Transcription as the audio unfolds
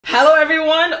Hello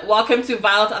everyone, welcome to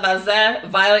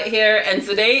Violet here, and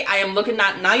today I am looking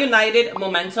at Now United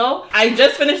Momento. I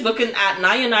just finished looking at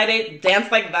Now United Dance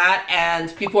Like That,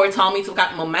 and people were telling me to look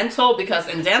at Momento because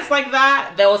in Dance Like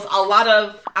That there was a lot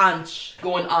of Anch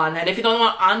going on. And if you don't know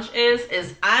what Anch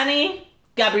is Annie,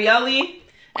 Gabrielly,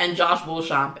 and Josh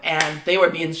Beauchamp, and they were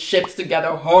being shipped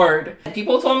together hard. And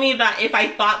people told me that if I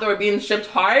thought they were being shipped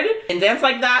hard in Dance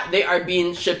Like That, they are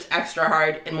being shipped extra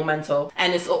hard in Momento.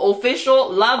 And it's an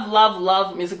official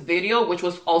love music video, which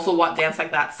was also what Dance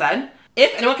Like That said.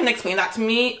 If anyone can explain that to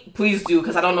me, please do,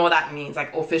 because I don't know what that means,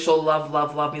 like official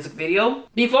love music video.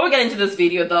 Before we get into this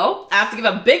video though, I have to give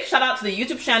a big shout out to the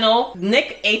YouTube channel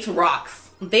Nick 8 Rocks.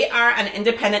 They are an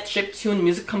independent chiptune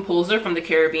music composer from the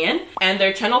Caribbean, and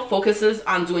their channel focuses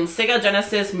on doing Sega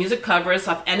Genesis music covers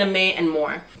of anime and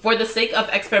more, for the sake of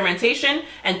experimentation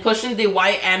and pushing the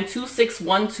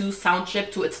YM2612 sound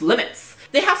chip to its limits.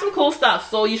 They have some cool stuff,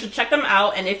 so you should check them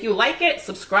out, and if you like it,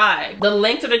 subscribe. The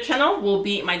link to the channel will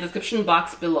be in my description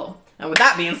box below. And with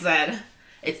that being said,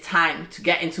 it's time to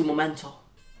get into Momento.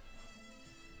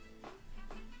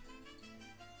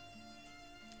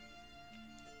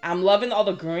 I'm loving all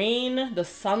the green, the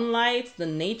sunlight, the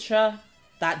nature,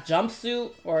 that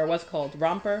jumpsuit, or what's it called,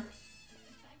 romper.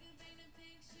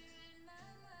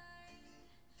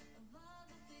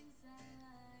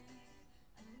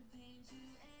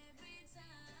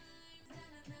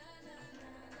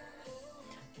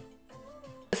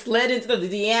 Slid into the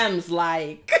DMs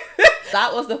like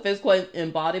that was the physical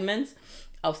embodiment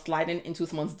of sliding into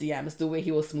someone's DMs, the way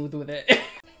he was smooth with it.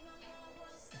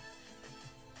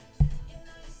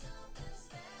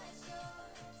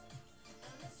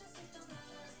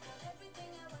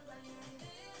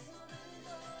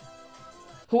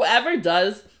 Whoever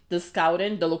does the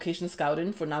scouting, the location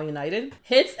scouting for Now United,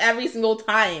 hits every single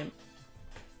time.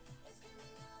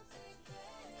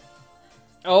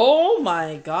 Oh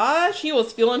my gosh, he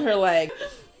was feeling her leg.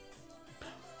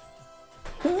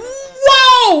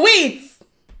 Whoa, wait!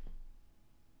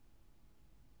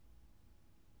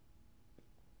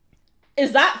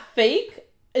 Is that fake?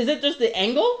 Is it just the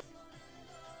angle?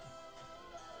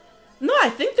 No,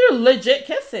 I think they're legit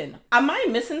kissing. Am I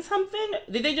missing something?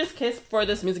 Did they just kiss for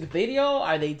this music video?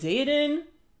 Are they dating?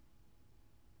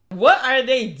 What are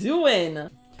they doing?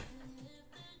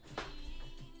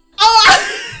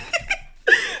 Oh!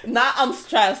 Now I'm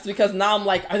stressed because now I'm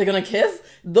like, are they gonna kiss?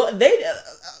 I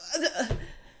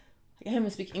can't even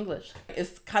speak English.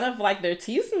 It's kind of like they're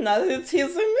teasing us. They're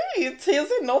teasing me.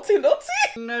 Teasing naughty.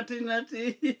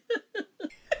 Naughty.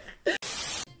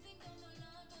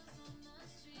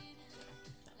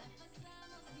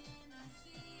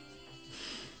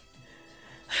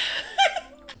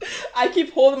 I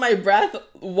keep holding my breath,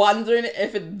 wondering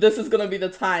if this is gonna be the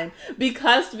time.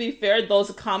 Because to be fair, those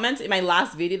comments in my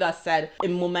last video that said,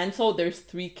 in Momento, there's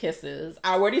 3 kisses.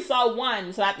 I already saw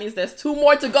 1, so that means there's 2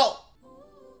 more to go.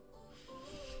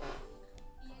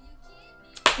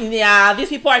 Yeah, these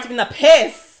people are taking a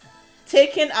piss.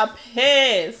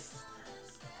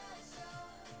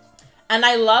 And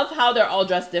I love how they're all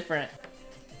dressed different.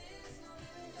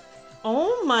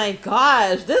 Oh my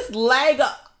gosh, this leg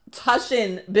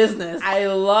touching business. I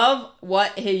love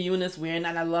what Hyun is wearing,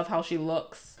 and I love how she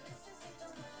looks.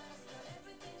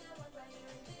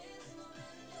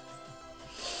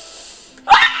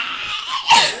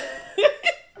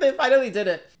 They finally did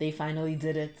it. They finally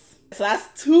did it. So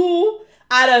that's 2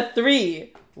 out of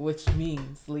 3, which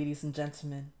means, ladies and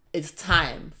gentlemen, it's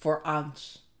time for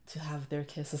Anch to have their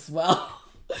kiss as well.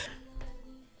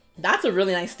 That's a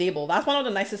really nice stable. That's one of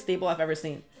the nicest stable I've ever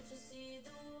seen.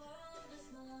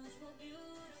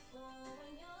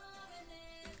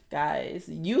 Guys,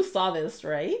 you saw this,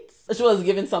 right? She was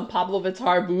giving some Pablo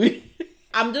Vittar booty.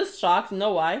 I'm just shocked, you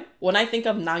know why? When I think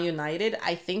of Now United,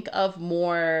 I think of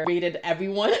more rated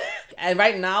everyone. And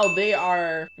right now they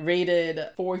are rated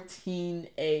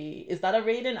 14A. Is that a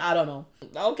rating? I don't know.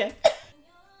 Okay.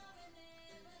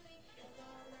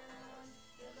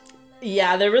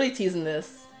 Yeah, they're really teasing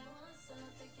this.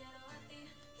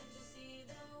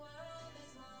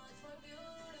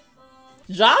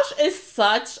 Josh is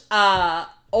such a...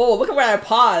 Oh, look at where I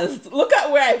paused. Look at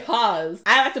where I paused.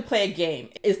 I like to play a game.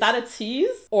 Is that a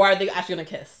tease or are they actually gonna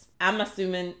kiss? I'm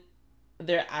assuming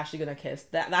they're actually gonna kiss.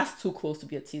 That's too close to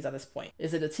be a tease at this point.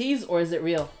 Is it a tease or is it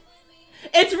real?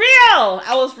 It's real!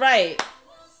 I was right.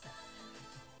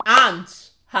 Anch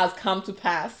has come to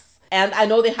pass. And I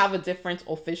know they have a different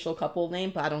official couple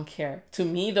name, but I don't care. To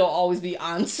me, they'll always be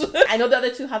Anch. I know the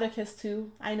other 2 had their kiss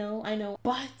too. I know.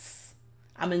 But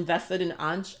I'm invested in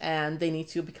Anch, and they need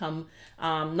to become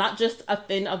not just a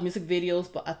thing of music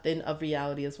videos, but a thing of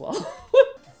reality as well.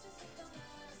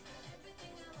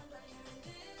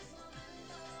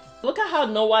 Look at how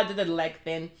Noah did the leg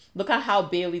thing. Look at how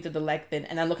Bailey did the leg thing.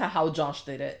 And then look at how Josh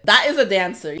did it. That is a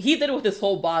dancer. He did it with his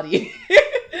whole body.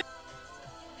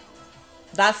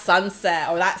 That sunset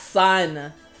or that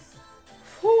sun.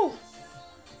 Whew.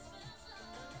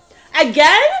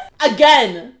 Again?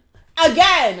 Again.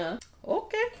 Again.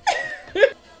 Okay.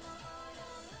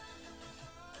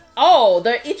 Oh,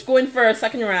 they're each going for a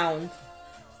second round.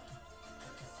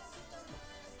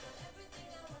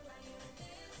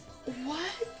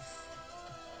 What?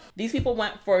 These people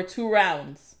went for 2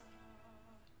 rounds.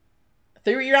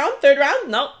 3 round? Third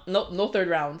round? Nope. Nope. No third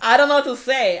round. I don't know what to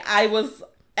say. I was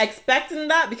expecting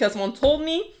that because someone told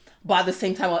me, but at the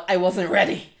same time, I wasn't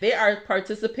ready. They are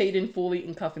participating fully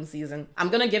in cuffing season. I'm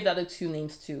gonna give the other 2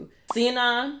 names too.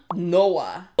 Sina,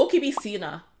 Noah. It could be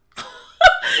Sina.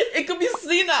 It could be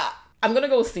Sina. I'm gonna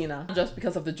go with Sina just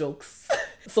because of the jokes.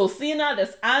 So Sina,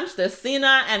 there's Ange, there's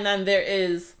Sina, and then there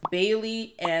is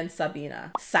Bailey and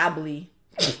Sabina. Sably.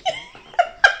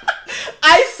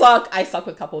 I suck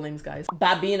with couple names, guys.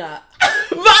 Babina.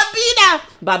 Babina!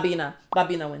 Babina.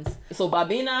 Babina wins. So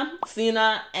Babina,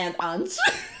 Sina, and Ange.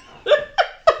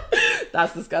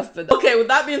 That's disgusting. Okay, with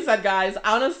that being said, guys,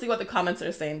 I want to see what the comments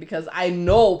are saying because I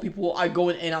know people are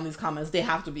going in on these comments. They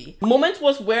have to be. Moment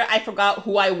was where I forgot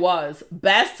who I was.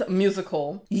 Best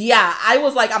musical. Yeah, I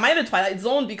was like, am I in the Twilight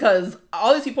Zone? Because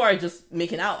all these people are just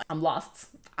making out. I'm lost.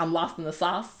 I'm lost in the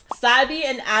sauce. Sabi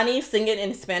and Annie singing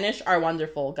in Spanish are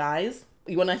wonderful, guys.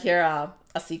 You want to hear a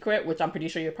secret, which I'm pretty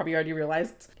sure you probably already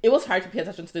realized? It was hard to pay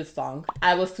attention to this song.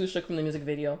 I was too shook from the music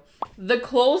video. The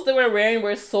clothes they were wearing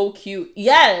were so cute.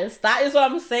 Yes, that is what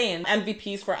I'm saying.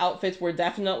 MVPs for outfits were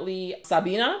definitely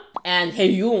Sabina and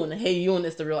Heyun. Heyun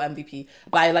is the real MVP,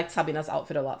 but I liked Sabina's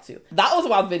outfit a lot too. That was a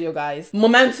wild video, guys.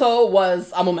 Momento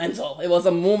was a momento. It was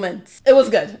a moment. It was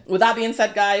good. With that being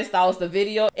said, guys, that was the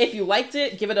video. If you liked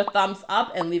it, give it a thumbs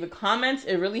up and leave a comment.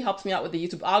 It really helps me out with the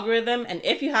YouTube algorithm. And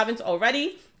if you haven't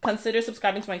already, consider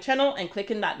subscribing to my channel and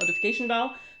clicking that notification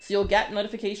bell so you'll get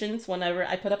notifications whenever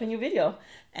I put up a new video.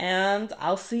 And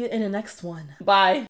I'll see you in the next one. Bye.